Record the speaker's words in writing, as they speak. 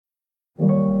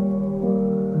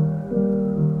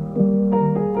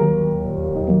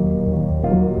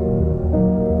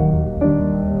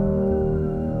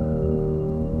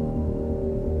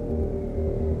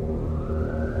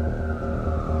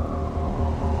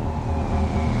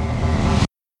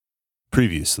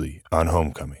Previously on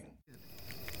Homecoming.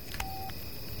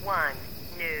 One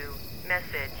new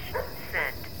message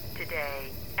sent today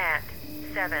at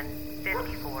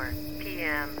 7:54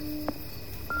 p.m.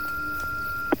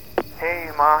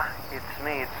 Hey, Ma. It's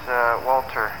me. It's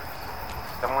Walter.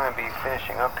 I'm going to be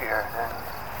finishing up here, and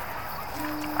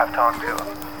I've talked to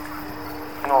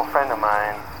an old friend of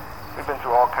mine. We've been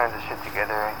through all kinds of shit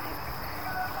together.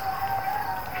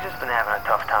 He's just been having a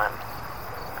tough time.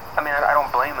 I mean, I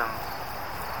don't blame him.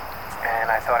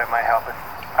 And I thought it might help if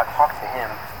I talked to him.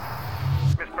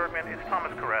 Miss Bergman, it's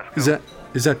Thomas Carrasco.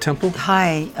 Is that Temple?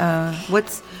 Hi,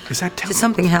 what's... Is that Temple? Did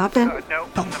something happen? No.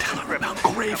 Don't tell her about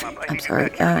Gravy. I'm sorry.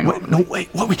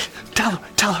 Wait.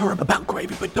 Tell her about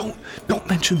Gravy, but don't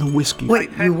mention the whiskey.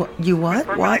 Wait, you what?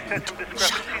 Bergman, What? I said some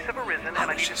discrepancies have arisen, and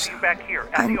I need to see you back here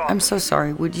at the office. I'm so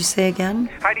sorry. Would you say again?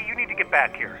 Heidi, you need to get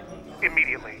back here.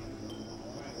 Immediately.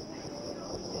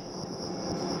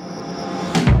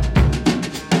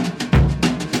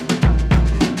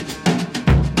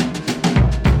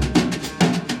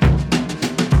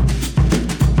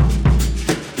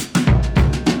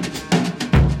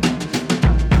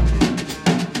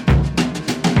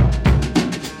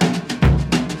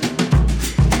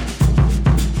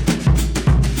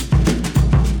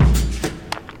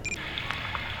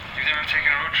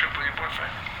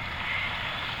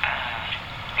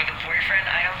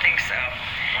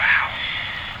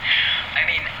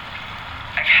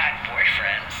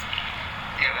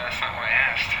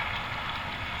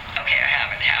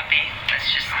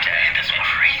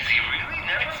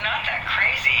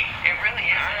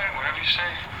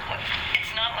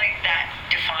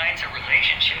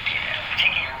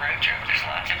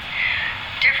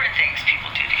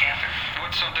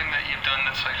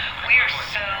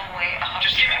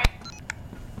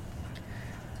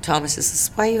 Thomas, this is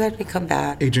why you had me come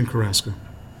back. Agent Carrasco.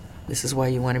 This is why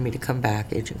you wanted me to come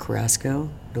back, Agent Carrasco,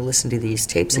 to listen to these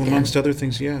tapes again. Amongst other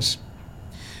things, yes.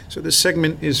 So this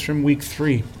segment is from week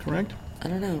 3, correct? I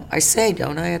don't know. I say,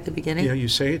 don't I, at the beginning? Yeah, you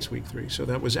say it's week 3, so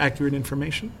that was accurate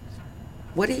information?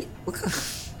 What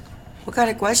kind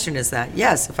of question is that?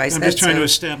 Yes, if I said I'm just trying so. to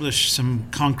establish some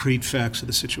concrete facts of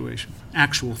the situation.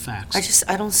 Actual facts.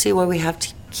 I don't see why we have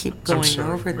to keep going I'm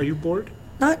sorry. over. Are you bored?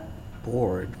 Not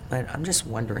bored, but I'm just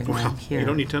wondering why I'm here. You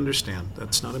don't need to understand.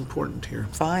 That's not important here.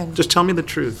 Fine. Just tell me the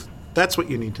truth. That's what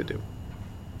you need to do.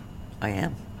 I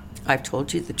am. I've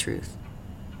told you the truth.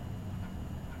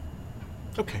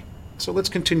 Okay, so let's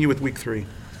continue with week 3. One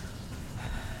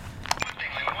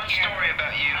story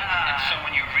about you and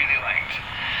someone you really liked.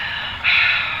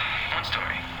 One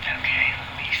story. Okay,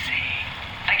 let me see.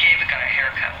 I gave a guy a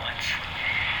haircut once.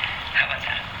 How about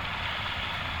that?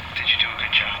 Did you do a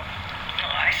good job? Well,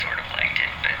 I sort of liked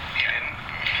it, but you didn't.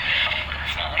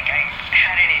 It's not like I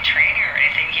had any training or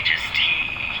anything. He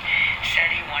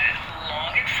said he wanted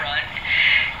long in front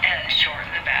and short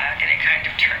in the back, and it kind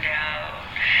of turned out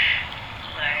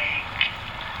like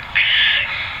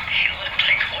he looked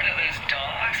like one of those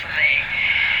dogs when they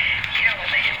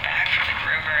get back from the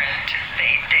groomer and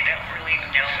they don't really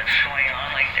know what's going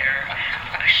on, like they're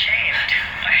ashamed.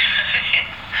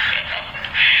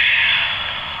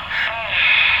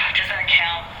 Does that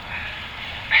count?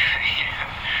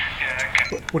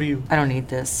 Yeah. What are you... I don't need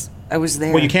this. I was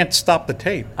there. Well, you can't stop the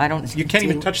tape. I don't... You can't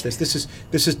even touch this.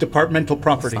 This is departmental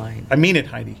property. Fine. I mean it,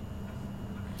 Heidi.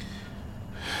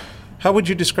 How would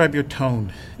you describe your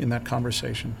tone in that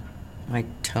conversation? My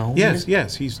tone?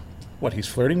 Yes. He's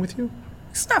flirting with you?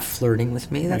 He's not flirting with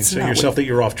me. That's you say not yourself what... that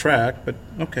you're off track, but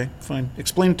okay, fine.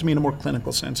 Explain it to me in a more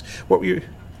clinical sense. What are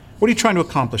you trying to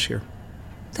accomplish here?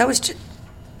 That was just...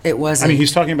 It wasn't... I mean,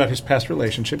 he's talking about his past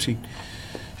relationships. He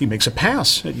makes a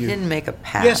pass at you. He didn't make a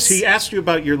pass. Yes, he asked you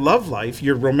about your love life,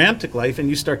 your romantic life, and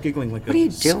you start giggling like What are you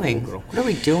doing? schoolgirl. What are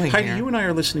we doing Heidi, here? you and I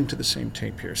are listening to the same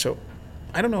tape here, so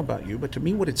I don't know about you, but to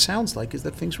me what it sounds like is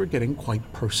that things were getting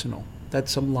quite personal, that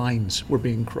some lines were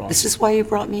being crossed. This is why you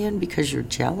brought me in? Because you're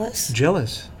jealous?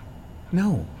 Jealous?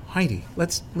 No, Heidi,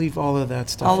 let's leave all of that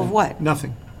stuff. All of what?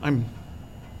 Nothing.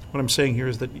 What I'm saying here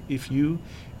is that if you,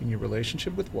 in your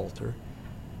relationship with Walter,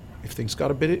 if things got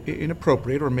a bit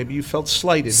inappropriate or maybe you felt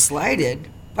slighted. Slighted?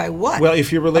 By what? Well,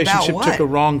 if your relationship About what? took a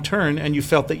wrong turn and you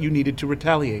felt that you needed to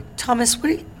retaliate. Thomas, what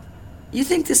do you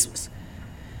think this was...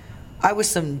 I was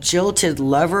some jilted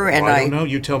lover and I don't know,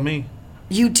 you tell me.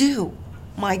 You do?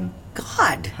 My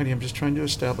God. Honey, I'm just trying to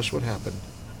establish what happened.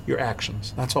 Your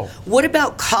actions, that's all. What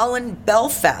about Colin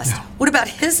Belfast? No. What about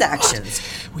his actions?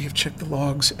 We have checked the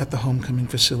logs at the homecoming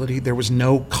facility. There was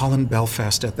no Colin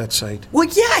Belfast at that site. Well,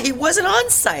 yeah, he wasn't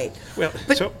on site. Well,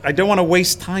 but so I don't want to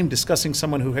waste time discussing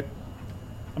someone who had...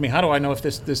 I mean, how do I know if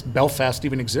this Belfast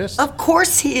even exists? Of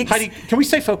course he Heidi, can we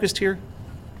stay focused here?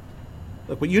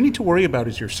 Look, what you need to worry about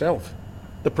is yourself.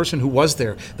 The person who was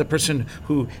there, the person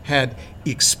who had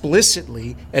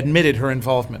explicitly admitted her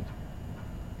involvement.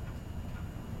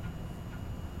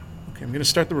 Okay, I'm going to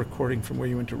start the recording from where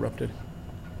you interrupted.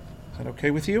 Is that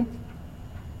okay with you?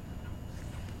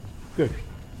 Good.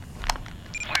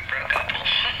 We broke up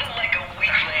like a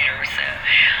week later, so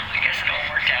I guess it all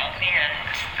worked out in the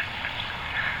end.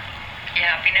 You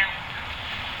happy now?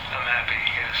 I'm happy,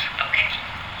 yes. Okay.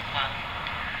 Well,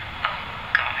 oh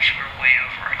gosh, we're way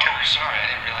over our time. Oh, sorry, I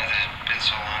didn't realize it had been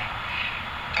so long.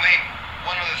 Oh, hey,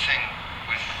 one other thing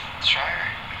with Schreier.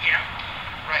 Yeah?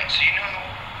 Right, so you know,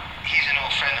 he's an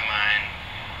old friend of mine.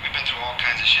 We've been through all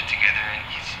kinds of shit together, and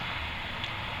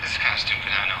this is kind of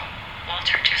stupid, I know.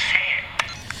 Walter, just say it.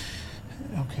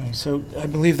 Okay, so I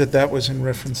believe that was in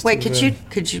reference Wait, to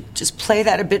could you just play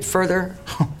that a bit further?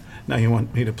 Now you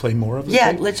want me to play more of it?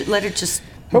 Yeah, let it just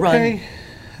run. Okay.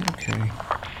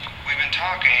 We've been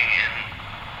talking, and,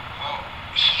 well,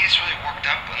 he gets really worked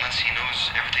up unless he knows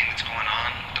everything that's going on,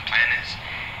 what the plan is.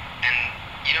 And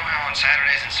you know how on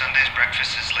Saturdays and Sundays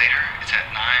breakfast is later? It's at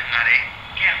 9, not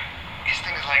 8? Yeah. His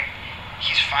thing is like,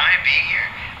 he's fine being here,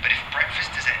 but if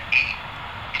breakfast is at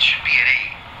 8, it should be at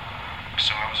 8.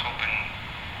 So I was hoping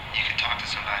you could talk to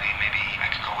somebody. Maybe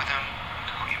I could go with him. We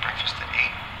could go eat breakfast at 8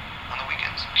 on the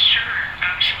weekends. Sure,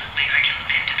 absolutely. I can look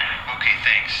into that. Okay,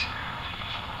 thanks.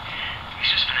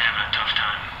 He's just been having a tough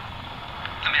time.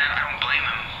 I mean, I don't blame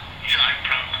him. It's not a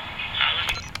problem. I'll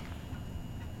look.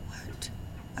 What?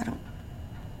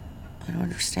 I don't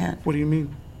understand. What do you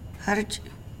mean? How did you...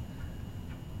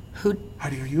 Who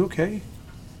Heidi, are you okay?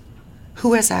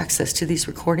 has access to these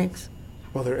recordings?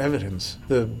 Well, they're evidence.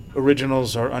 The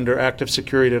originals are under active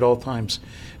security at all times.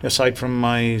 Aside from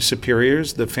my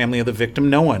superiors, the family of the victim,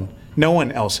 no one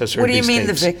else has heard What do you these mean,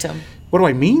 the tapes. victim? What do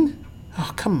I mean?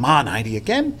 Oh, come on, Heidi,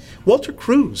 again? Walter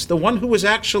Cruz, the one who was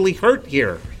actually hurt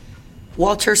here.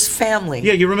 Walter's family.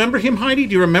 Yeah, you remember him, Heidi?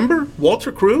 Do you remember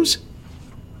Walter Cruz?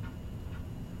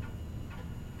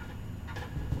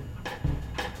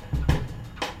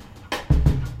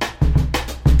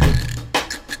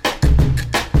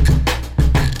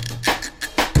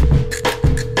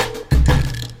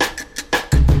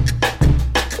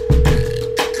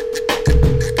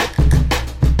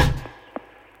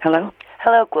 Hello?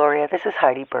 Hello, Gloria. This is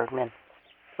Heidi Bergman.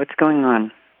 What's going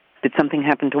on? Did something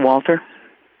happen to Walter?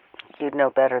 You'd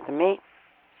know better than me.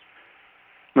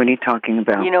 What are you talking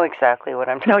about? You know exactly what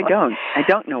I'm talking No, about. I don't. I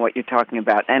don't know what you're talking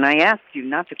about. And I asked you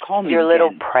not to call me Your little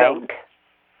again, prank.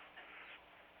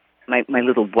 So my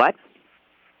little what?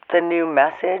 The new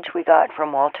message we got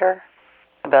from Walter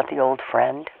about the old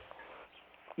friend.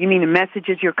 You mean the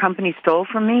messages your company stole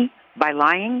from me? By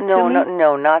lying to me?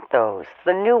 No, not those.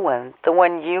 The new one. The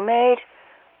one you made.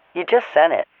 You just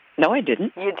sent it. No, I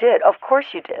didn't. You did. Of course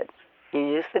you did. You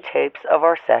used the tapes of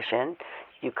our session,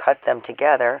 you cut them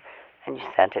together, and you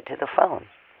sent it to the phone.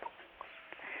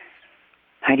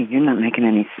 Heidi, you're not making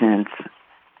any sense.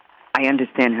 I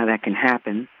understand how that can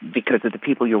happen because of the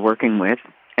people you're working with,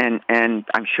 and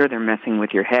I'm sure they're messing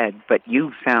with your head, but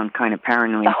you sound kind of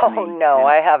paranoid to me. Oh, no,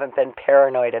 I haven't been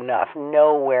paranoid enough.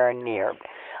 Nowhere near.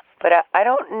 But I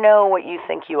don't know what you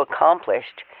think you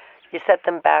accomplished. You set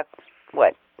them back,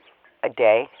 what, a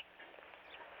day?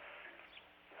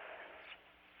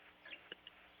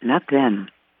 Not them.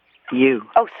 You.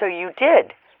 Oh, so you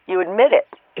did. You admit it.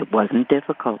 It wasn't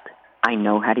difficult. I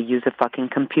know how to use a fucking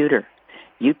computer.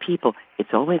 You people,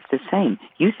 it's always the same.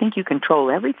 You think you control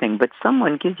everything, but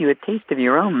someone gives you a taste of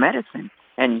your own medicine.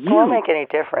 And you... It won't make any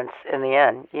difference in the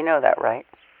end. You know that, right?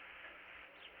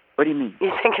 What do you mean?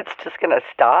 You think it's just going to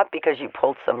stop because you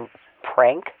pulled some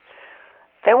prank?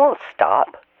 They won't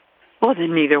stop. Well,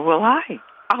 then neither will I.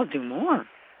 I'll do more.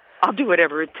 I'll do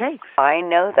whatever it takes. I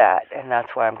know that, and that's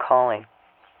why I'm calling.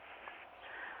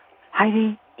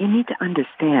 Heidi, you need to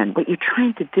understand what you're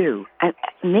trying to do. And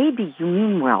maybe you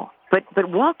mean well, but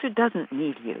Walter doesn't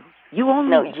need you. You only...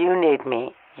 No, you need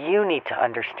me. You need to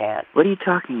understand. What are you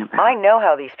talking about? I know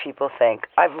how these people think.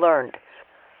 I've learned.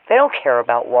 They don't care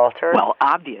about Walter. Well,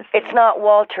 obviously. It's not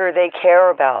Walter they care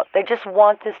about. They just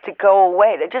want this to go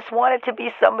away. They just want it to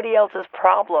be somebody else's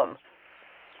problem.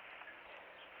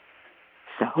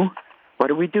 So, what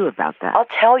do we do about that? I'll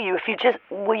tell you if you just...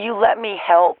 Will you let me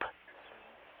help?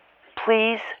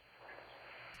 Please?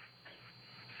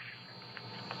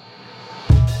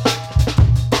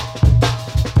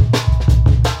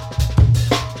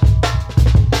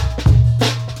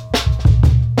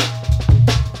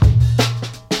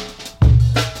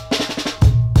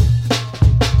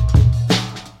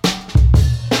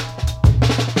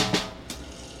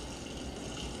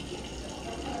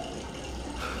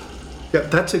 Yeah,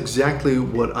 that's exactly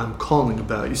what I'm calling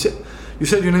about. You You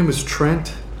said your name was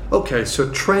Trent? Okay, so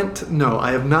Trent, no,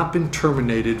 I have not been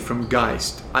terminated from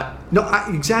Geist.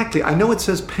 Exactly. I know it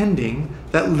says pending.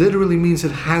 That literally means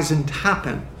it hasn't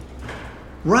happened.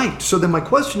 Right, so then my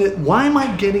question is, why am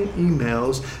I getting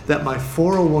emails that my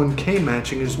 401k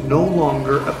matching is no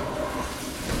longer a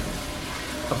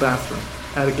bathroom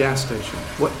at a gas station?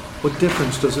 What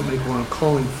difference does it make where I'm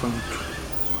calling from?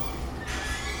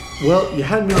 Well, you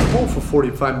had me on hold for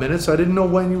 45 minutes. I didn't know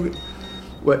when you...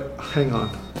 Wait, hang on.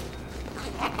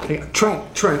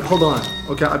 Trent, hold on.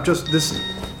 Okay,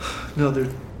 No,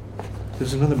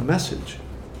 there's another message.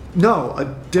 No, a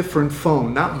different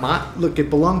phone, not my... Look, it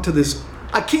belonged to this...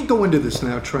 I can't go into this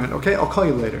now, Trent, okay? I'll call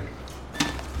you later.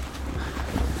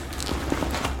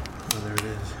 Oh, there it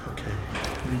is. Okay.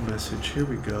 New message. Here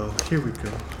we go.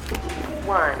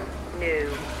 One new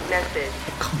message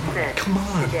sent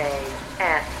today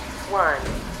at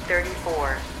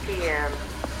 1:34 p.m.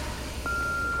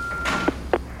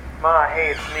 Ma, hey,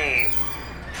 it's me.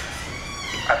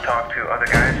 I've talked to other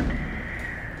guys.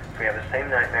 We have the same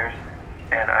nightmares,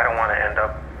 and I don't want to end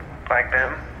up like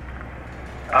them.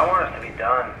 I want us to be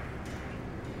done.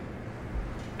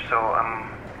 So I'm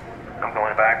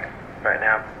going back right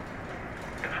now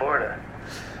to Florida.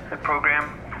 The program,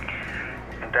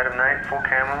 in dead of night, full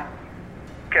camo.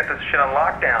 Get this shit on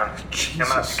lockdown. Jesus. I'm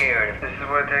not scared if this is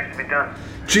what it takes to be done.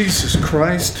 Jesus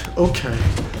Christ. Okay.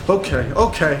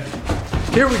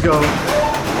 Here we go.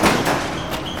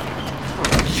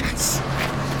 Yes.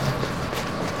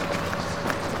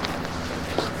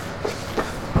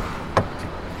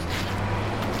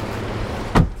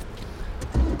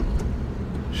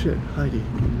 Shit, Heidi.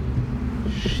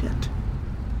 Shit.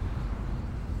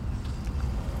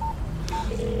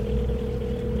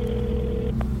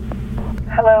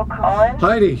 Hello, Colin?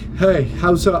 Heidi, hey,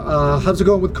 how's it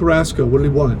going with Carrasco? What do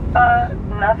you want?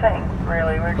 Nothing,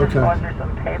 really. We're just Okay. going through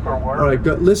some paperwork. All right,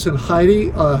 good. Listen,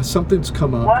 Heidi, something's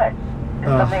come up. What?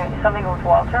 Is something with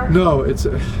Walter? No, it's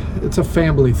a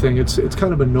family thing. It's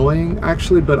kind of annoying,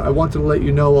 actually, but I wanted to let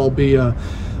you know I'll be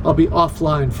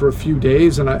offline for a few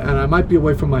days, and I might be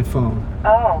away from my phone.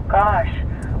 Oh, gosh.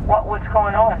 What's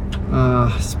going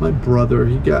on? It's my brother.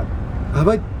 Have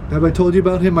I told you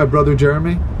about him? My brother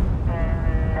Jeremy?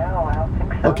 No, I don't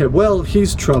think so. Okay, well,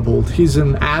 he's troubled. He's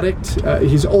an addict.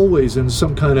 He's always in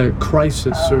some kind of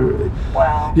crisis.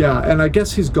 Wow. Yeah, and I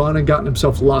guess he's gone and gotten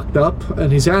himself locked up,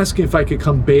 and he's asking if I could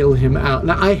come bail him out.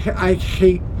 Now, I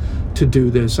hate to do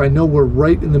this. I know we're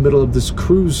right in the middle of this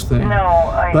cruise thing. No,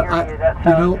 I hear you. That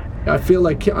sounds... I feel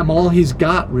like I'm all he's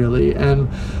got, really, and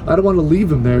I don't want to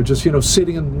leave him there just,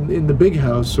 sitting in the big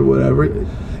house or whatever.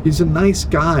 He's a nice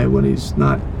guy when he's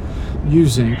not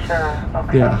using. Sure,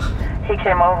 okay. Yeah. He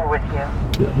came over with you.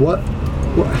 Yeah, what?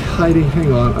 Heidi,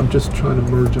 hang on. I'm just trying to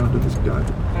merge onto this guy.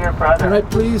 Your brother. Can I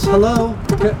please? Hello?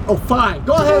 Okay. Oh, fine.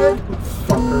 Go ahead.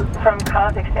 Fucker. From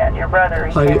Kazakhstan, your brother.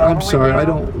 He Heidi, came over I'm sorry. with you. I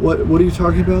don't... What are you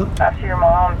talking about? After your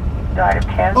mom died of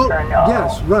cancer, Oh, no.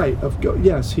 yes, right.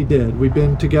 Yes, he did. We've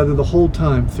been together the whole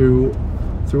time through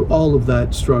all of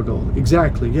that struggle.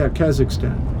 Exactly. Yeah,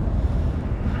 Kazakhstan.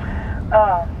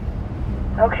 Oh.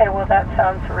 Okay, well, that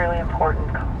sounds really important,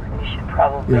 Colin. You should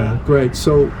probably... Yeah, great.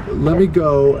 So let me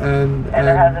go and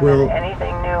there hasn't we'll... been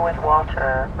anything new with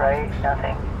Walter, right?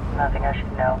 Nothing I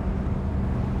should know.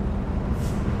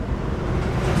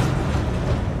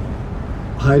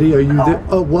 Heidi, are you there?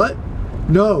 Oh, what?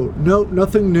 No,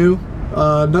 nothing new.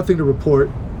 Nothing to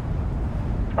report.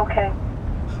 Okay.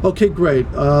 Okay, great.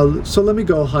 So let me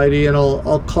go, Heidi, and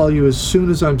I'll call you as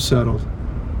soon as I'm settled.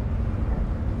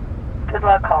 Good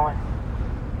luck, Colin.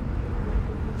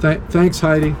 Thanks,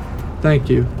 Heidi. Thank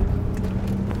you.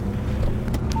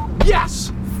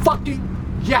 Yes! Fucking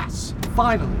yes!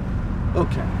 Finally.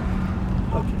 Okay,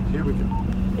 here we go.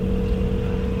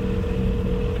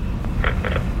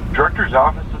 Director's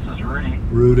office, this is Rudy.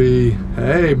 Rudy,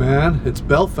 hey man, it's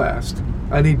Belfast.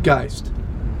 I need Geist.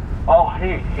 Oh,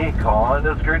 hey, Colin,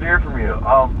 that's great to hear from you.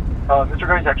 Mr.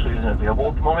 Geist actually isn't available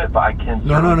at the moment, but I can...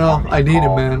 No, I need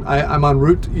him, man. I'm en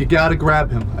route. You gotta grab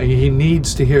him. He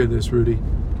needs to hear this, Rudy.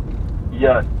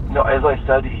 Yeah, no, as I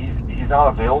said, he's not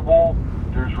available.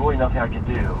 There's really nothing I can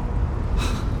do.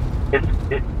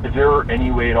 If there were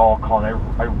any way at all, Colin,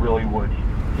 I really would.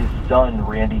 His son,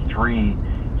 Randy 3,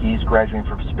 he's graduating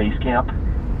from space camp,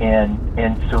 and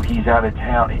so he's out of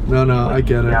town. No, I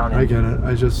get it. I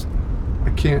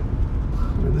can't.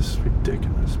 I mean, this is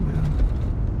ridiculous, man.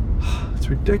 It's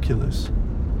ridiculous.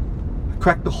 I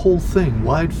cracked the whole thing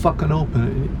wide fucking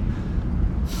open.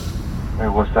 Hey,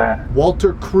 what's that?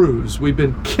 Walter Cruz. We've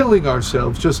been killing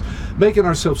ourselves, just making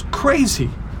ourselves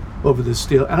crazy over this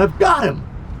deal, and I've got him.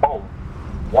 Oh,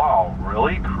 wow,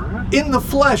 really, Cruz? In the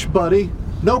flesh, buddy.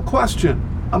 No question.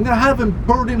 I'm gonna have him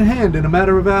bird in hand in a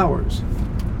matter of hours.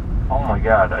 Oh my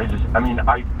God, I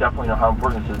definitely know how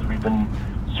important this is. We've been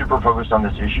super focused on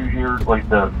this issue here, like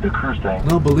the cruise thing.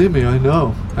 No, believe me, I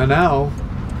know. And now,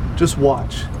 just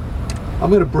watch. I'm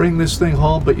gonna bring this thing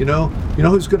home, but you know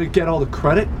who's gonna get all the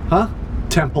credit, huh?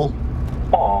 Temple.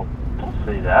 Oh, don't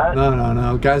say that.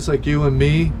 No. Guys like you and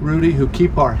me, Rudy, who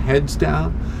keep our heads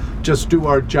down, just do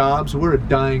our jobs. We're a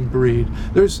dying breed.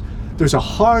 There's a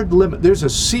hard limit. There's a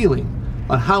ceiling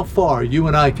on how far you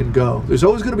and I can go. There's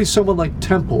always going to be someone like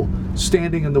Temple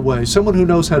standing in the way. Someone who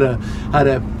knows how to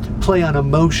play on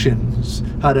emotions,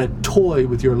 how to toy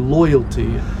with your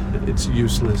loyalty. It's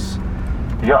useless.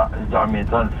 Yeah,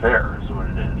 it's unfair is what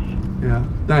it is. Yeah,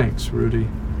 thanks, Rudy.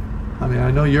 I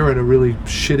know you're in a really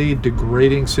shitty,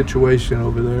 degrading situation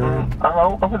over there. I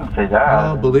wouldn't say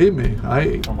that. Oh, believe me,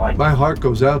 my heart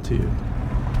goes out to you.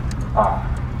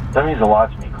 That means a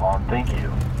lot to me, Colin. Thank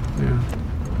you. Yeah.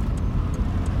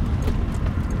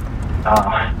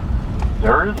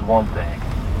 There is one thing.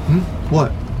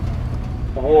 What?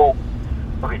 Well,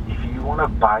 okay, if you want to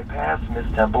bypass Miss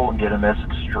Temple and get a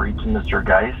message straight to Mr.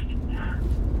 Geist,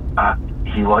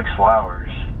 he likes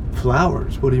flowers.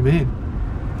 Flowers? What do you mean?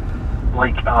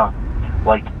 Like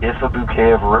if a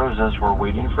bouquet of roses were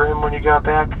waiting for him when he got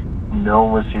back, no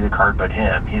one would see the card but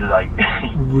him. He's like...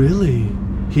 Really?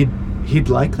 He'd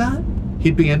like that?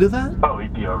 He'd be into that? Oh,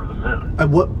 he'd be over the moon.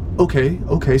 And what...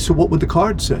 Okay, so what would the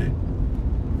card say?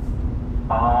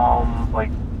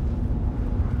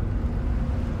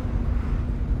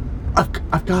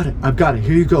 I've got it.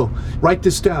 Here you go. Write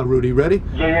this down, Rudy. Ready?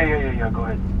 Yeah, go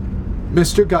ahead.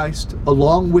 Mr. Geist,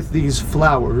 along with these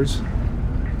flowers,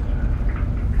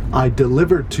 I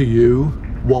delivered to you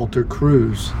Walter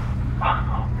Cruz.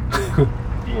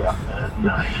 Yeah,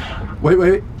 nice.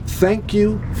 Wait. Thank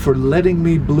you for letting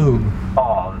me bloom.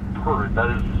 Oh, perfect.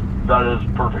 That is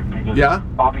perfect. Because, yeah?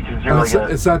 Because you're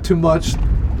it's not too much?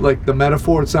 Like the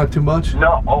metaphor, it's not too much?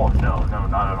 No, no,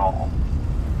 not at all.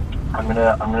 I'm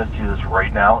gonna do this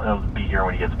right now, and it'll be here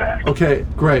when he gets back. Okay,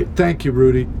 great. Thank you,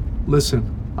 Rudy.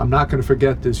 Listen, I'm not gonna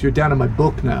forget this. You're down in my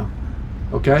book now.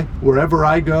 Okay? Wherever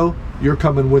I go, you're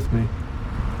coming with me.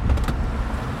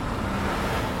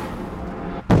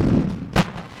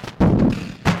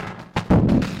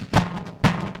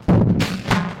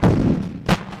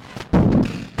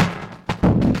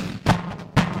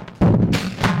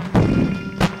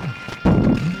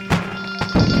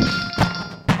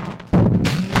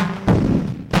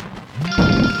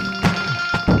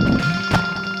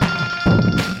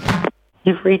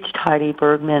 You've reached Heidi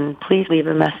Bergman. Please leave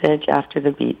a message after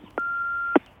the beep.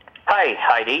 Hi,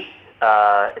 Heidi.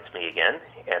 It's me again,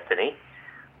 Anthony.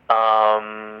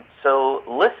 So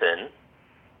listen,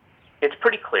 it's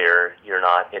pretty clear you're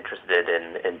not interested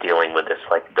in dealing with this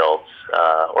like adults,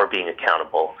 or being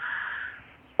accountable,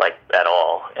 like at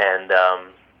all. And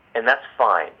that's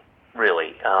fine,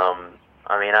 really. I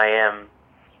am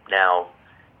now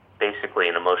basically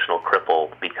an emotional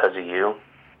cripple because of you.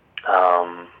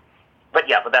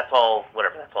 But that's all,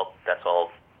 whatever, that's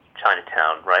all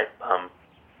Chinatown, right?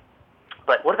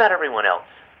 But what about everyone else?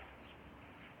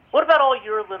 What about all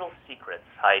your little secrets,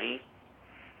 Heidi?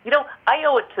 I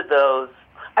owe it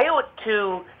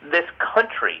to this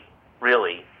country,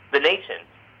 really, the nation,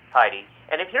 Heidi.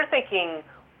 And if you're thinking,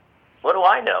 what do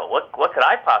I know? What could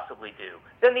I possibly do?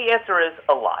 Then the answer is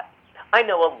a lot. I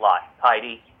know a lot,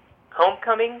 Heidi.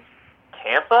 Homecoming?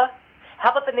 Tampa?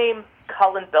 How about the name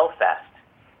Colin Belfast?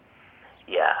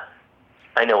 Yeah,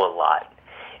 I know a lot.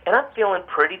 And I'm feeling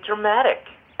pretty dramatic.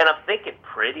 And I'm thinking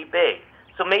pretty big.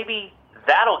 So maybe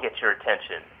that'll get your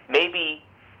attention. Maybe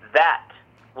that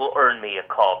will earn me a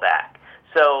call back.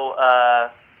 So,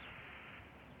 I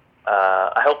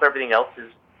hope everything else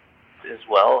is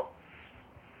well.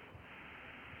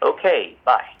 Okay,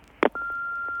 bye.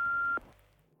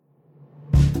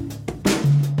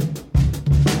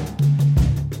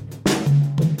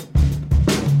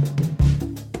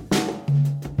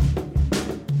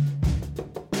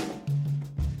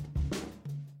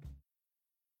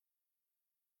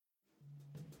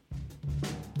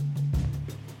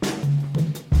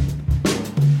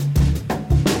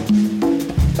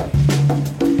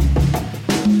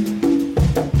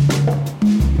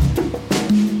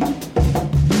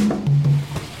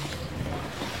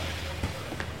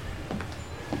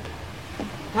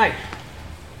 Hi.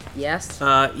 Yes?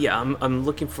 Yeah, I'm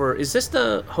looking for... Is this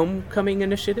the Homecoming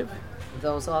Initiative?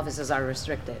 Those offices are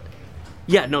restricted.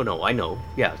 Yeah, no, I know.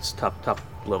 Yeah, it's top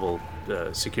level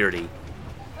security.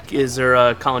 Is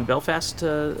there Colin Belfast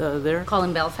there?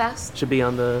 Colin Belfast? Should be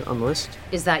on the list.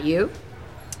 Is that you?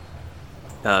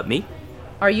 Me?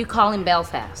 Are you Colin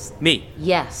Belfast? Me?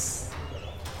 Yes.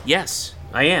 Yes,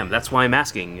 I am. That's why I'm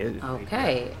asking.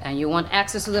 Okay, and you want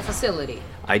access to the facility?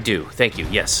 I do. Thank you.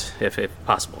 Yes, if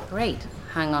possible. Great.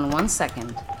 Hang on 1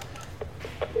 second.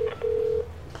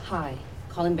 Hi,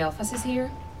 Colin Belfast is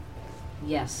here?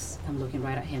 Yes, I'm looking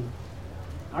right at him.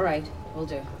 All right, will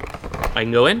do. I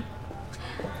can go in?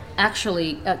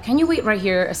 Actually, can you wait right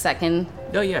here a second?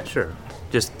 Oh, yeah, sure.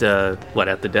 Just,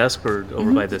 at the desk or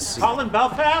over by this... Colin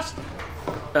Belfast?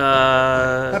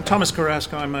 I'm Thomas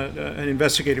Carrasco. I'm an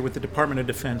investigator with the Department of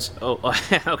Defense. Oh,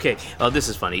 okay. Oh, this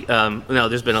is funny. No,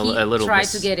 there's been a little... He tried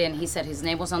to get in. He said his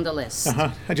name was on the list.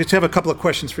 I just have a couple of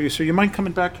questions for you, sir. You mind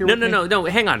coming back here with me? No.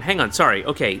 Hang on. Sorry.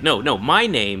 Okay, no. My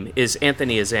name is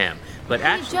Anthony Azam, but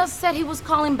actually... He just said he was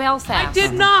Colin Belfast. I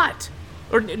did not!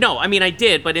 Or, no, I mean, I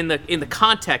did, but in the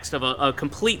context of a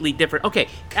completely different... Okay,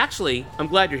 actually, I'm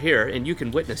glad you're here, and you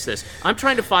can witness this. I'm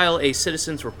trying to file a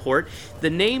citizen's report. The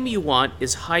name you want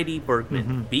is Heidi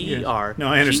Bergman, B-E-R... No,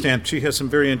 I understand. She has some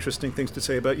very interesting things to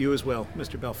say about you as well,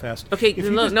 Mr. Belfast. Okay,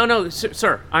 no,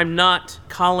 sir. I'm not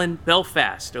Colin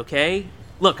Belfast, okay?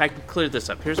 Look, I can clear this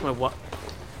up. Here's my...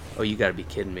 Oh, you gotta be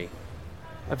kidding me.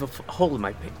 I have a hole in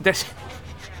my...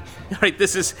 All right,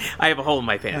 I have a hole in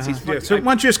my pants. So why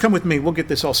don't you just come with me? We'll get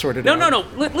this all sorted out. No.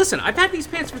 Listen, I've had these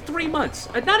pants for 3 months.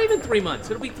 Not even 3 months.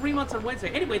 It'll be 3 months on Wednesday.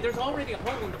 Anyway, there's already a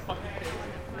hole in the fucking pants.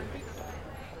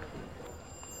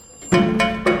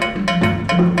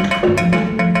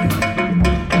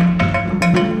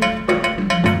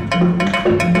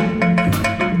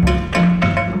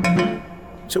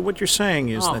 So what you're saying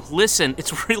is that... Listen,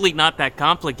 it's really not that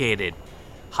complicated.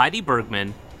 Heidi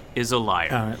Bergman is a liar.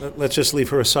 All right, let's just leave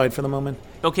her aside for the moment.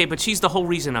 Okay, but she's the whole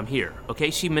reason I'm here, okay?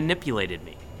 She manipulated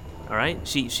me, all right?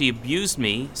 She abused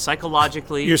me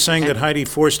psychologically. You're saying that Heidi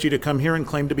forced you to come here and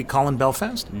claim to be Colin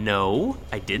Belfast? No,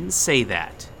 I didn't say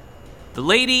that. The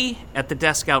lady at the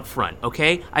desk out front,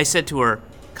 okay? I said to her,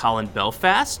 Colin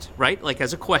Belfast, right? Like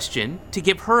as a question, to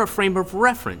give her a frame of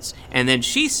reference. And then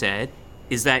she said,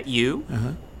 is that you?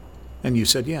 Uh-huh. And you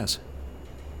said yes.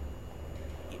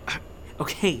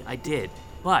 Okay, I did.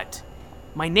 But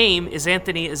my name is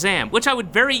Anthony Azam, which I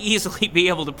would very easily be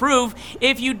able to prove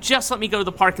if you just let me go to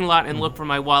the parking lot and look for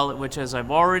my wallet, which, as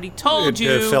I've already told you...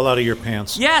 It fell out of your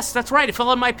pants. Yes, that's right. It fell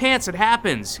out of my pants. It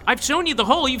happens. I've shown you the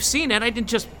hole. You've seen it. I didn't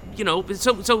just,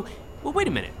 So, well, wait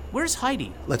a minute. Where's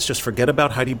Heidi? Let's just forget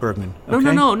about Heidi Bergman,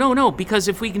 okay? No, because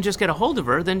if we can just get a hold of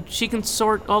her, then she can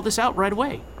sort all this out right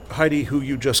away. Heidi, who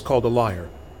you just called a liar.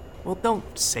 Well,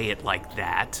 don't say it like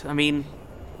that. I mean,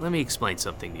 let me explain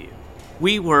something to you.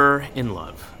 We were in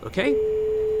love, okay?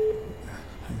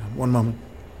 Hang on, one moment.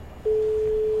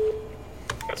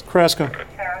 It's Carrasco. Sir,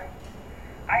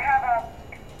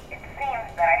 it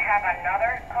seems that I have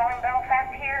another Colin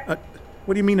Belfast here.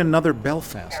 What do you mean another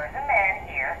Belfast? There's a man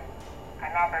here,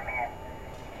 another man.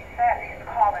 He says he's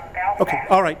Colin Belfast. Okay,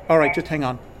 all right, just hang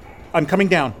on. I'm coming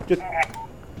down. Just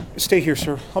stay here,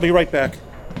 sir. I'll be right back.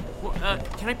 Well,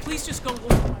 can I please just go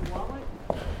look for my wallet?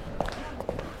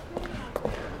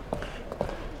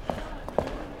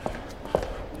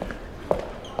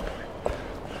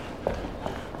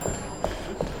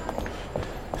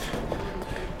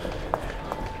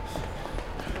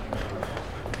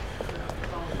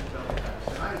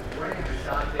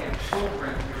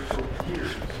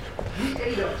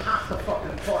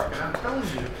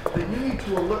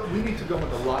 We need to go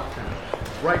into lockdown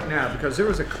right now because there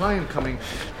is a client coming,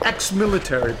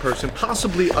 ex-military person,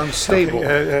 possibly unstable.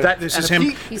 Okay, this is him.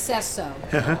 He says so.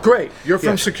 Great. You're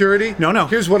from security? No.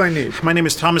 Here's what I need. My name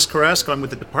is Thomas Carrasco. I'm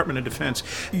with the Department of Defense.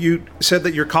 You said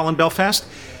that you're Colin Belfast?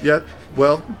 Yeah.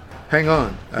 Well, hang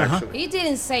on, actually. He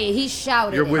didn't say it. He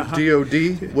shouted You're it. with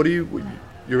DOD? What are you...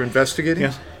 You're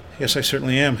investigating? Yes, I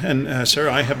certainly am. And, sir,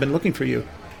 I have been looking for you.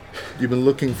 You've been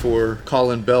looking for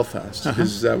Colin Belfast.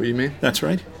 Is that what you mean? That's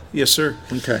right. Yes, sir.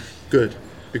 Okay, good.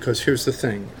 Because here's the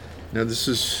thing. Now, this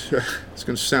is... it's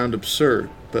going to sound absurd,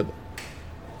 but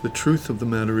the truth of the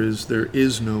matter is there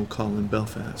is no Colin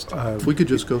Belfast. If we could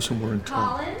just go somewhere and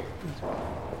talk. Colin?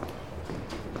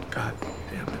 God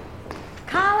damn it.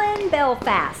 Colin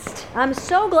Belfast. I'm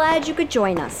so glad you could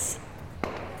join us.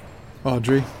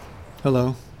 Audrey,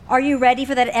 hello. Are you ready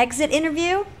for that exit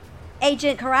interview?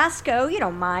 Agent Carrasco, you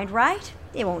don't mind, right?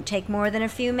 It won't take more than a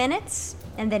few minutes,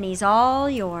 and then he's all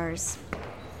yours.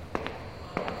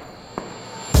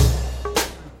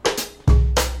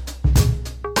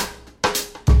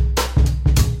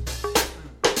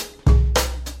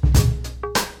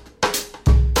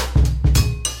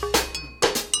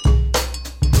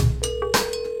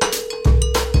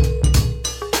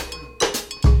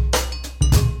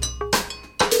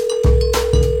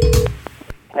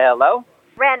 Hello?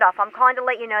 Randolph, I'm calling to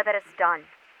let you know that it's done.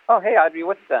 Oh, hey, Audrey,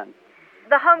 what's done?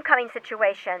 The homecoming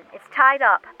situation. It's tied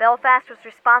up. Belfast was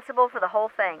responsible for the whole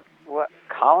thing. What?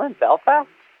 Colin Belfast?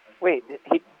 Wait,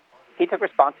 he took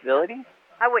responsibility?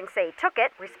 I wouldn't say he took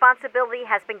it. Responsibility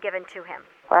has been given to him.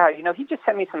 Wow, he just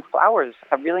sent me some flowers,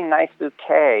 a really nice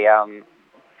bouquet.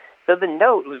 So the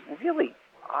note was really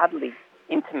oddly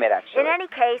intimate, actually. In any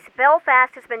case,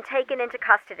 Belfast has been taken into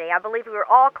custody. I believe we were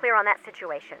all clear on that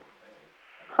situation.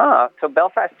 Huh, so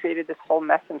Belfast created this whole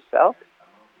mess himself?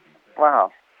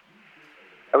 Wow.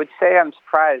 I would say I'm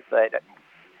surprised, but...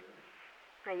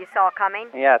 You saw it coming?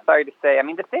 Yeah, sorry to say. I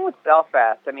mean, the thing with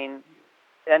Belfast, and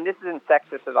this isn't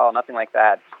sexist at all, nothing like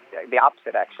that. The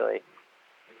opposite, actually.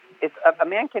 It's a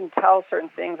man can tell certain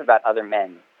things about other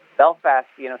men. Belfast,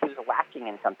 he was lacking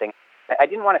in something. I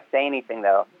didn't want to say anything,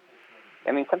 though.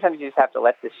 Sometimes you just have to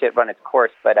let this shit run its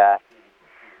course, but,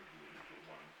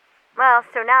 Well,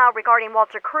 so now regarding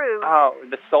Walter Cruz... Oh,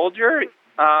 the soldier?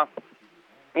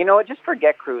 You know what, just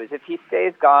forget Cruz. If he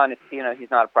stays gone,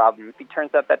 he's not a problem. If he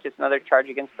turns up, that's just another charge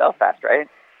against Belfast, right?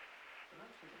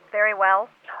 Very well.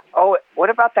 Oh, what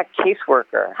about that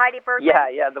caseworker? Heidi Bergman?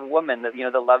 Yeah, the woman,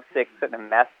 the lovesick sort of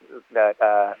mess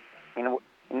that,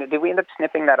 did we end up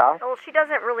snipping that off? Well, she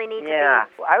doesn't really need to be. Yeah,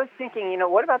 well, I was thinking,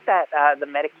 what about that, the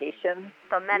medication?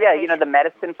 The medication? Yeah, the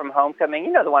medicine from Homecoming.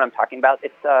 You know the one I'm talking about.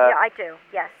 It's, Yeah, I do,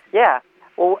 yes. Yeah.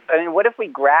 Well, what if we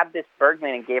grabbed this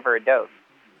Bergman and gave her a dose?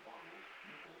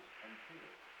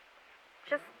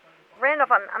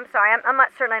 Randolph, I'm sorry, I'm not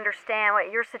certain I understand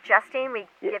what you're suggesting.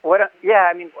 What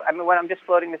I'm just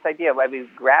floating this idea. We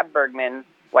grab Bergman,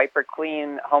 wipe her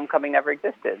clean, Homecoming never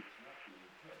existed.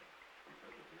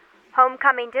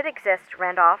 Homecoming did exist,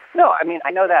 Randolph. No,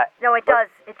 I know that. No, it does.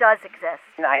 It does exist.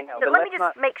 I know, but let me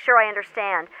just make sure I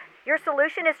understand. Your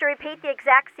solution is to repeat the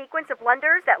exact sequence of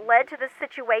blunders that led to this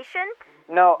situation?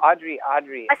 No, Audrey.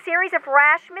 A series of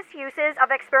rash misuses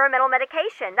of experimental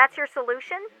medication. That's your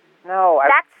solution? No,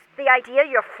 That's the idea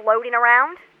you're floating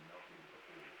around?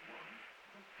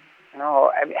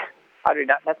 No, Audrey,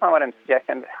 that's not what I'm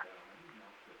suggesting.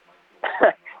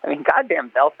 Goddamn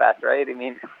Belfast, right?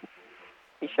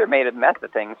 He sure made a mess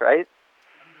of things, right?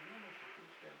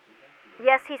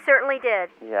 Yes, he certainly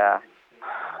did. Yeah.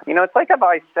 It's like I've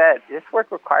always said, this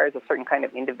work requires a certain kind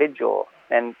of individual.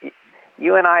 And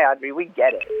you and I, Audrey, we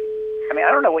get it. I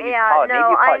don't know what you call it. Maybe you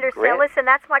call I it understand. grit. Listen,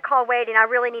 that's my call waiting. I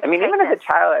really need to take this. Even as a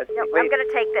child... No, I'm going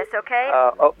to take this, okay?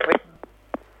 Wait.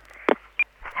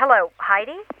 Hello,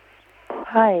 Heidi?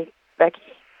 Hi, Becky.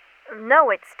 No,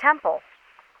 it's Temple.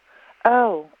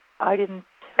 Oh, I didn't...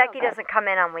 Becky doesn't come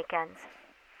in on weekends.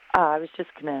 I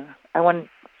wanted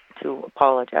to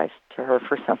apologize to her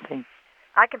for something.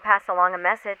 I can pass along a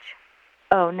message.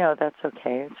 Oh, no, that's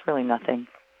okay. It's really nothing.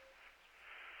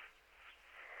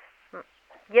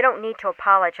 You don't need to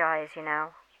apologize,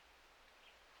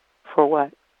 For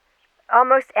what?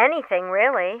 Almost anything,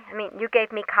 really. You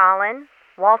gave me Colin.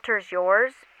 Walter's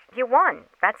yours. You won.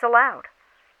 That's allowed.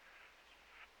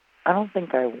 I don't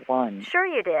think I won. Sure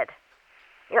you did.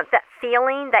 That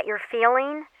feeling that you're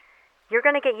feeling, you're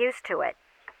going to get used to it.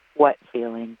 What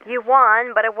feeling? You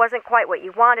won, but it wasn't quite what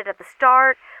you wanted at the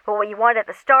start. But what you wanted at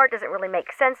the start doesn't really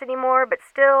make sense anymore. But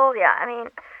still,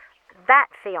 that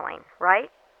feeling, right?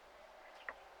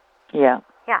 Yeah.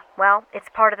 Yeah, well, it's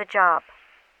part of the job.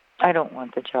 I don't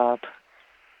want the job.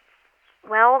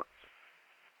 Well...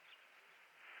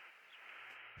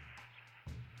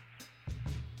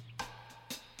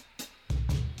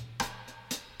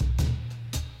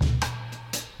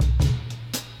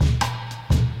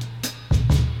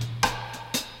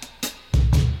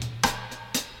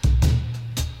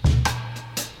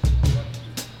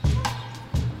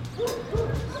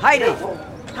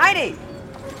 Heidi!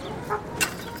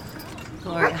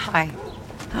 Gloria, hi.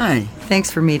 Hi, thanks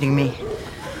for meeting me.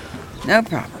 No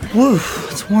problem. Whew,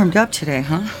 it's warmed up today,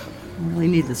 huh? I really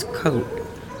need this coat.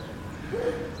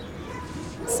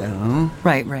 So?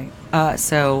 Right.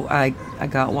 So I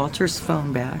got Walter's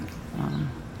phone back.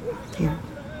 Here.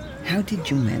 How did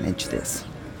you manage this?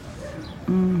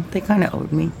 They kind of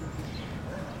owed me.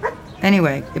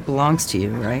 Anyway, it belongs to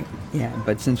you, right? Yeah,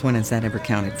 but since when has that ever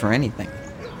counted for anything?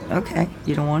 Okay,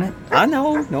 you don't want it?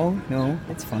 No,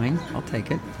 it's fine. I'll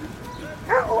take it.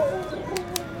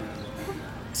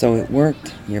 So it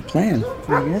worked, your plan?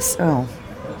 I guess so.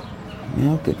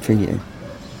 Well, good for you.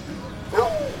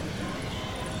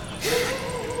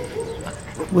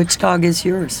 Which dog is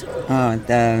yours?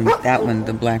 That one,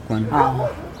 the black one.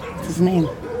 Oh, what's his name?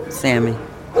 Sammy.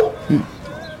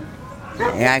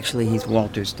 Actually, he's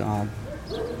Walter's dog.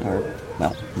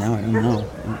 Now I don't know.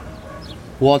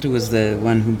 Walter was the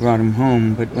one who brought him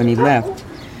home, but when he left,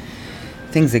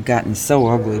 things had gotten so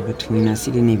ugly between us,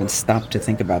 he didn't even stop to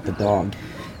think about the dog.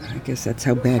 I guess that's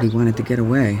how bad he wanted to get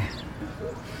away.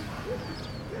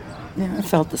 Yeah, I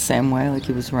felt the same way, like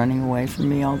he was running away from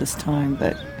me all this time,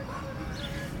 but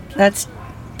that's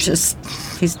just,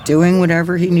 he's doing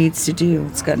whatever he needs to do.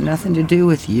 It's got nothing to do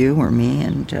with you or me,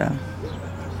 and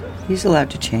he's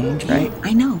allowed to change, right?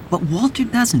 I know, but Walter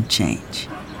doesn't change.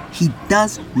 He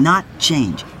does not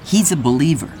change. He's a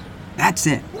believer. That's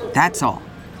it. That's all.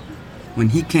 When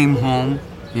he came home,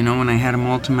 you know, when I had him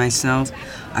all to myself,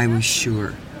 I was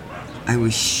sure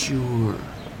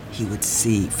he would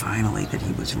see finally that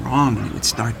he was wrong, and he would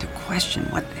start to question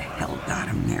what the hell got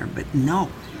him there. But no,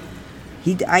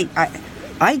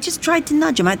 I just tried to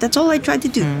nudge him. That's all I tried to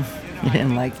do. You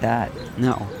didn't like that?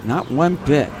 No, not one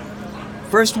bit.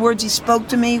 First words he spoke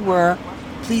to me were,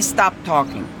 "Please stop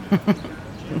talking."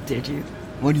 Did you?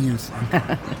 What do you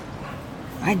think?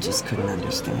 I just couldn't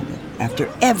understand it. After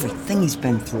everything he's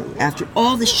been through, after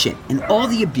all the shit and all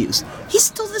the abuse, he's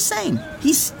still the same.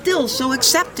 He's still so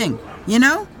accepting, you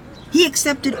know? He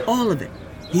accepted all of it.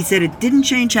 He said it didn't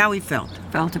change how he felt.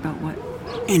 Felt about what?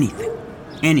 Anything.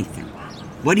 Anything.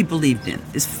 What he believed in.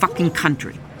 This fucking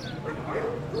country.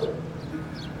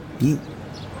 You.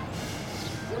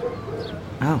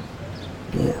 Oh.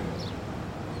 Yeah.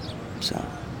 So.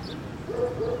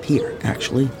 Here,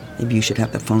 actually. Maybe you should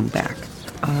have the phone back.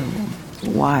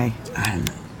 Why? I don't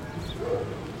know.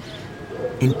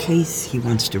 In case he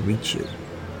wants to reach you.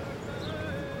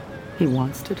 He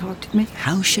wants to talk to me?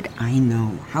 How should I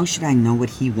know? How should I know what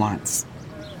he wants?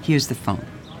 Here's the phone.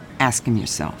 Ask him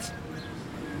yourself.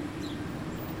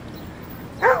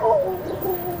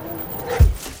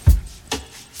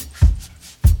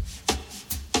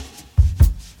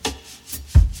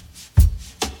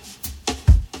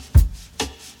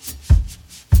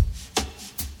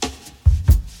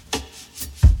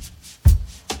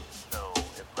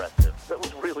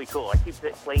 Cool. I keep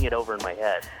playing it over in my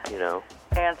head, you know.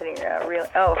 Anthony, really?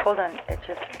 Oh, hold on. I'm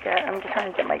just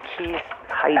trying to get my keys.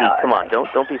 Heidi, come on,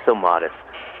 don't be so modest.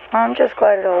 I'm just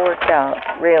glad it all worked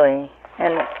out, really.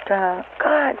 And God,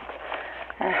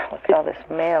 look at all this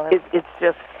mail. It's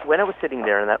just when I was sitting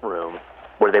there in that room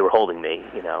where they were holding me,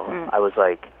 you know, I was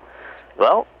like,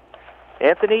 well,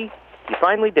 Anthony, you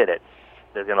finally did it.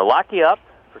 They're going to lock you up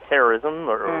for terrorism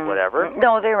or whatever.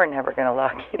 No, they were never going to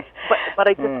lock you. But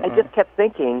I just kept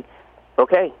thinking,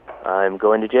 okay, I'm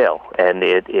going to jail, and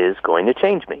it is going to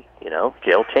change me. You know,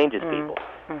 jail changes people.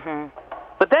 Mm-hmm.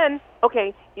 But then,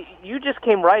 okay, you just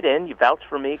came right in, you vouched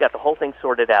for me, got the whole thing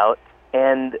sorted out,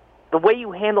 and the way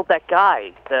you handled that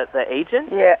guy, the agent.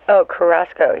 Yeah. Oh,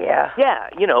 Carrasco. Yeah. Yeah.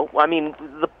 You know, I mean,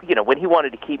 when he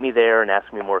wanted to keep me there and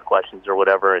ask me more questions or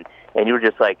whatever, and you were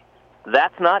just like,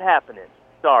 that's not happening.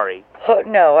 Sorry. Oh,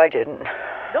 no, I didn't.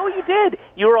 No, you did.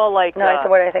 You were all like... No,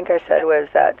 what I think I said was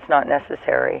that's not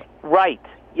necessary. Right.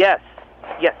 Yes.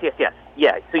 Yeah,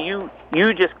 so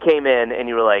you just came in and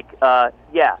you were like,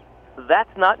 yeah,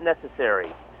 that's not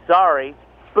necessary. Sorry.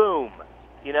 Boom.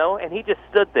 You know, and he just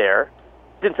stood there,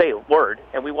 didn't say a word,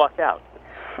 and we walked out.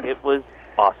 It was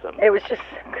awesome. It was just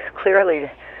clearly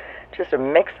just a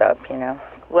mix-up, you know.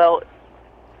 Well...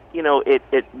 You know, it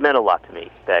meant a lot to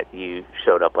me that you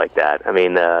showed up like that. I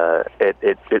mean,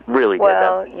 it really did.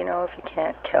 Well, you know, if you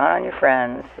can't count on your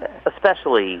friends.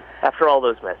 Especially after all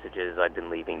those messages I've been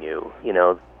leaving you, you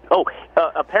know. Oh,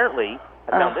 apparently,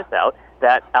 I found this out,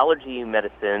 that allergy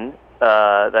medicine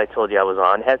that I told you I was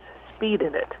on has speed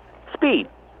in it. Speed.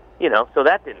 You know, so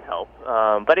that didn't help.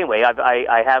 But anyway,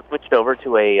 I have switched over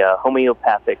to a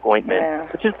homeopathic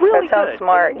ointment, which is really good. That sounds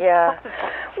smart, yeah.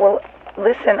 Well...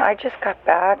 Listen, I just got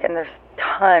back, and there's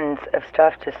tons of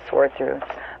stuff to sort through.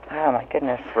 Oh, my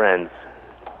goodness. Friends.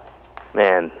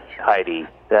 Man, Heidi,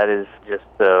 that is just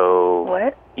so...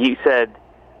 What? You said,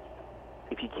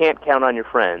 if you can't count on your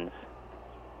friends,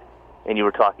 and you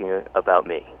were talking about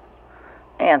me.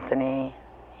 Anthony,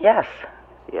 yes.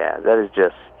 Yeah, that is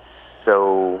just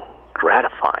so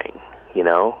gratifying, you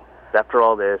know? After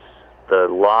all this, the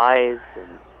lies,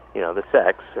 and, you know, the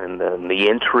sex, and the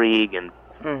intrigue, and...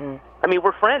 Mm-hmm. I mean,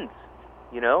 we're friends,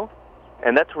 you know?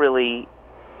 And that's really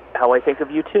how I think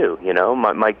of you, too, you know?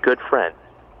 My good friend.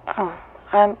 Oh,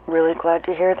 I'm really glad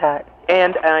to hear that.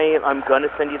 And I'm going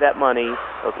to send you that money,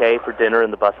 okay, for dinner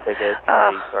and the bus ticket.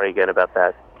 Sorry again about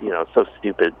that, you know, so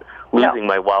stupid, losing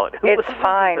my wallet. It's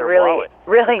fine, really.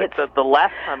 Really, it's... The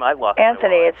last time I lost Anthony,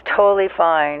 my wallet. it's totally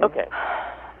fine. Okay.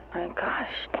 My gosh,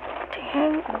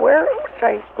 dang, where did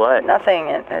I... What? Nothing,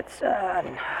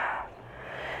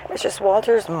 It's just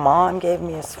Walter's mom gave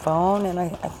me his phone, and I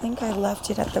think I left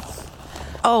it at the...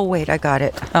 Oh, wait, I got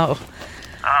it. Oh.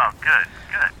 Oh, good.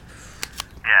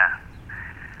 Yeah.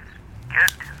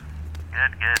 Good.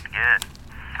 Okay.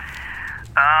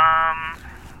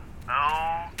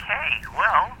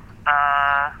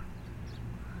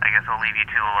 guess I'll leave you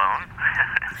two alone.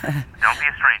 Don't be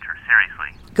a stranger,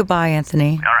 seriously. Goodbye,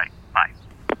 Anthony. All right, bye.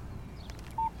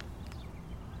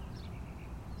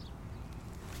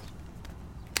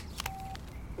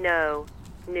 No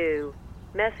new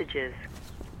messages.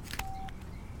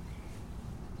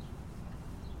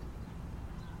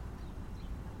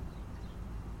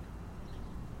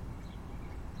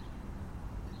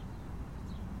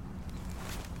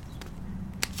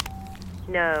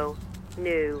 No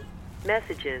new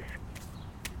messages.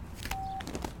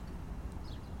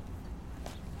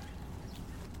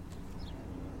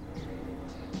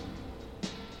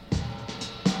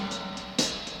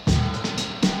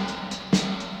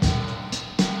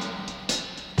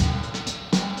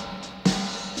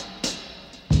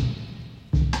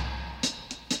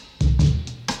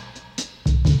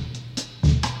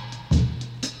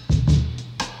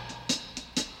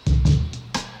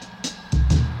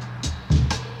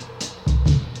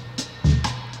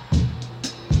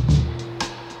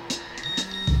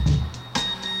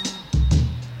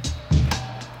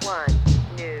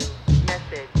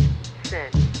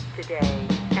 Today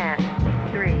at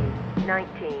 3:19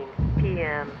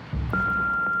 p.m.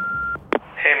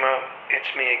 Hey, Mo.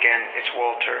 It's me again. It's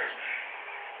Walter.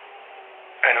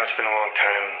 I know it's been a long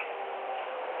time.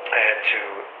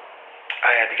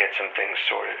 I had to get some things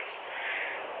sorted.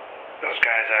 Those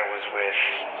guys I was with,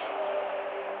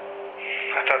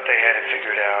 I thought they had it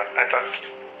figured out. I thought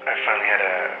I finally had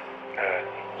a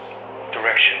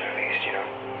direction, at least, you know?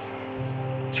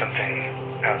 Something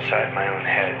outside my own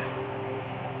head.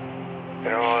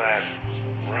 But all that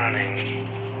running,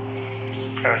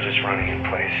 I was just running in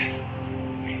place.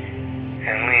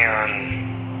 And Leon,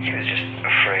 he was just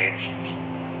afraid.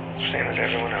 Same as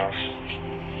everyone else.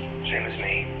 Same as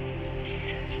me.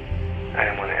 I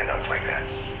didn't want to end up like that.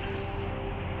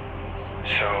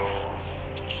 So,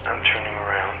 I'm turning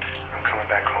around. I'm coming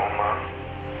back home, Mom.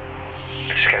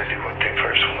 I just gotta do one thing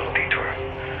first, one little detour.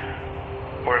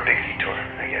 Or a big detour,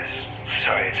 I guess.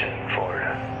 Sorry, it's in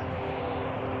Florida.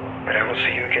 But I will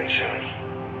see you again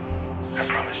soon. I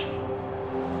promise.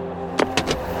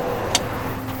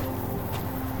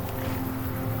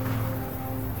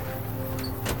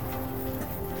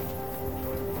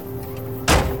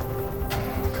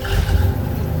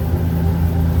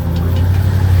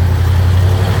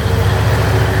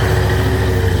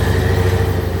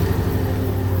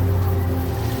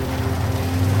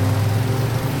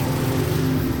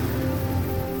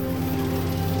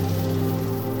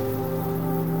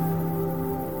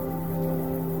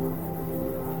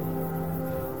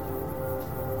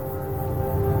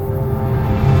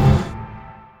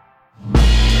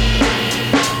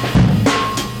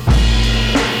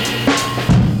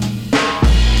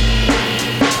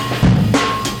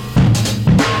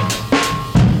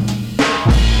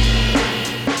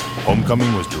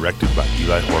 Homecoming was directed by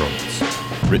Eli Horowitz,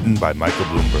 written by Michael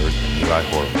Bloomberg and Eli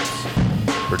Horowitz,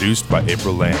 produced by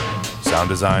April Lamb, sound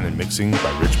design and mixing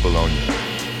by Rich Bologna,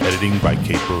 editing by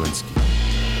Kate Belinsky,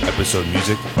 episode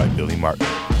music by Billy Martin,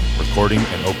 recording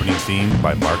and opening theme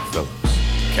by Mark Phillips,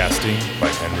 casting by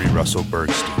Henry Russell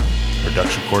Bergstein,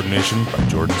 production coordination by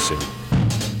Jordan Sieg,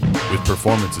 with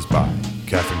performances by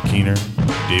Catherine Keener,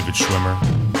 David Schwimmer,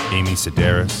 Amy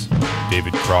Sedaris,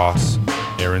 David Cross,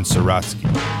 Aaron Saratsky,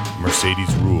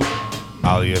 Mercedes Rule,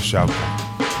 Alia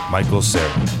Shaukat, Michael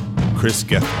Sarah, Chris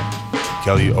Gethard,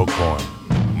 Kelly O'Coin,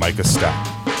 Micah Stack,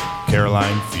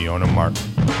 Caroline Fiona Martin,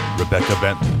 Rebecca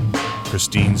Bentley,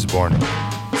 Christine Zbornik,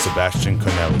 Sebastian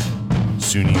Connelly,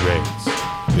 Suni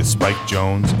Reyes, with Spike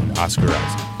Jones and Oscar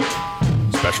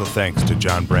Isaac. Special thanks to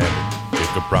John Brandon,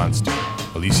 Jacob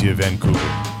Bronstein, Alicia Vancouver,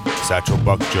 Satchel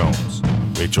Buck Jones,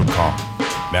 Rachel Kong,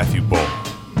 Matthew Bull,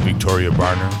 Victoria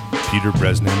Barner, Peter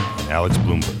Bresnan, and Alex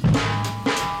Bloomberg.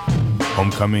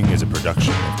 Homecoming is a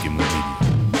production of Gimli